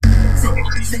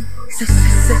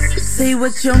Say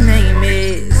what your name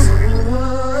is.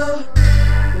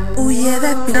 Oh yeah,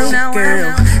 that bitch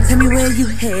girl. Tell me where you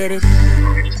headed.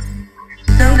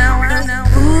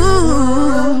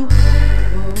 Ooh,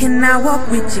 can I walk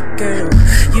with you, girl?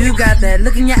 You got that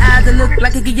look in your eyes that look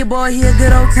like it give your boy here a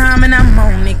good old time, and I'm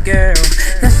on it, girl.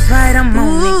 That's right, I'm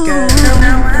on it, girl.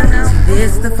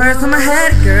 This is the first time I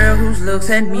had a girl whose looks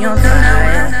set me on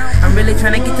fire. I'm really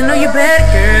trying to get to know you better,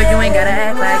 girl. You ain't gotta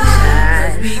act like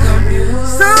shy. We gon' do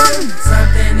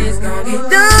something is gon' get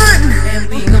done, and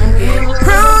we gon' get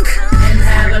drunk and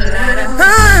have a lot of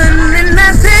fun. And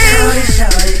I say,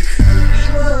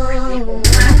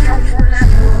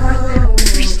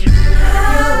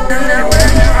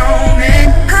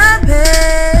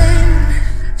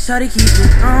 shawty, keep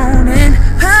it on and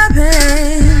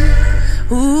poppin'.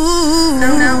 Ooh,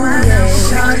 yeah.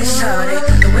 Shawty,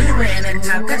 the way you ran that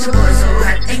top got your boy so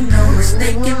hot. Ain't no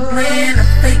mistaken plan or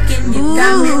faking. You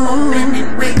got me open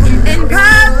and waiting and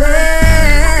poppin'.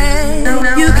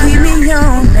 You keep me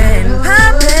on and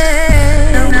poppin'.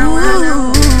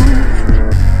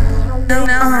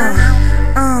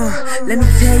 Let me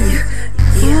tell you,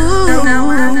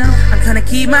 I'm tryna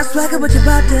keep my swagger, but you're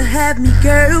about to have me,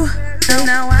 girl.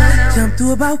 Jump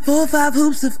through about 4 or 5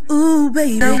 hoops of ooh,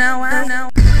 baby.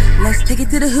 Let's take it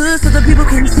to the hood so the people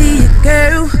can see it,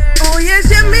 girl. Oh yes,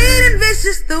 you're mean and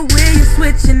vicious the way you're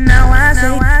switching. Now I say,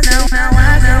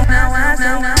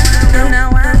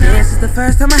 this is the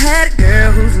first time I had a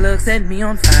girl whose looks set me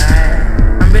on fire.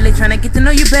 I'm really trying to get to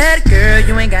know you better, girl.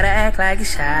 You ain't gotta act like you're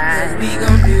shy. Cause we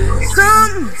gon' do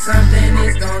something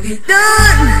is gon' get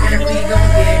done, and we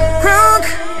gon' get drunk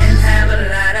and have a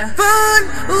lot of fun.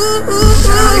 Ooh, ooh,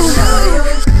 ooh.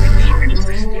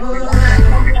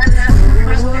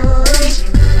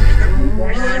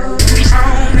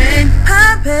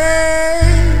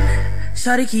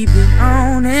 Shawty, keep it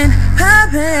on and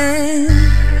poppin'.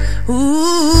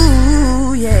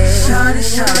 Ooh, yeah. Shawty,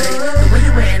 the way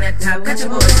you ran that top got your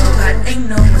boy so hot. Ain't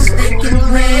no mistaken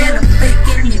plan or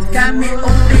faking. You got me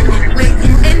open and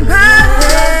waiting and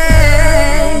poppin'.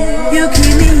 You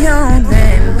keep me on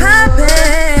and poppin'.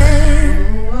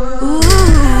 Ooh.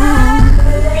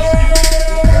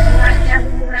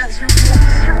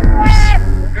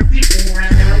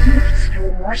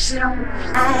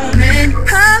 On and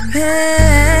poppin',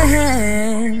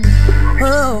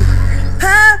 oh,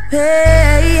 poppin'.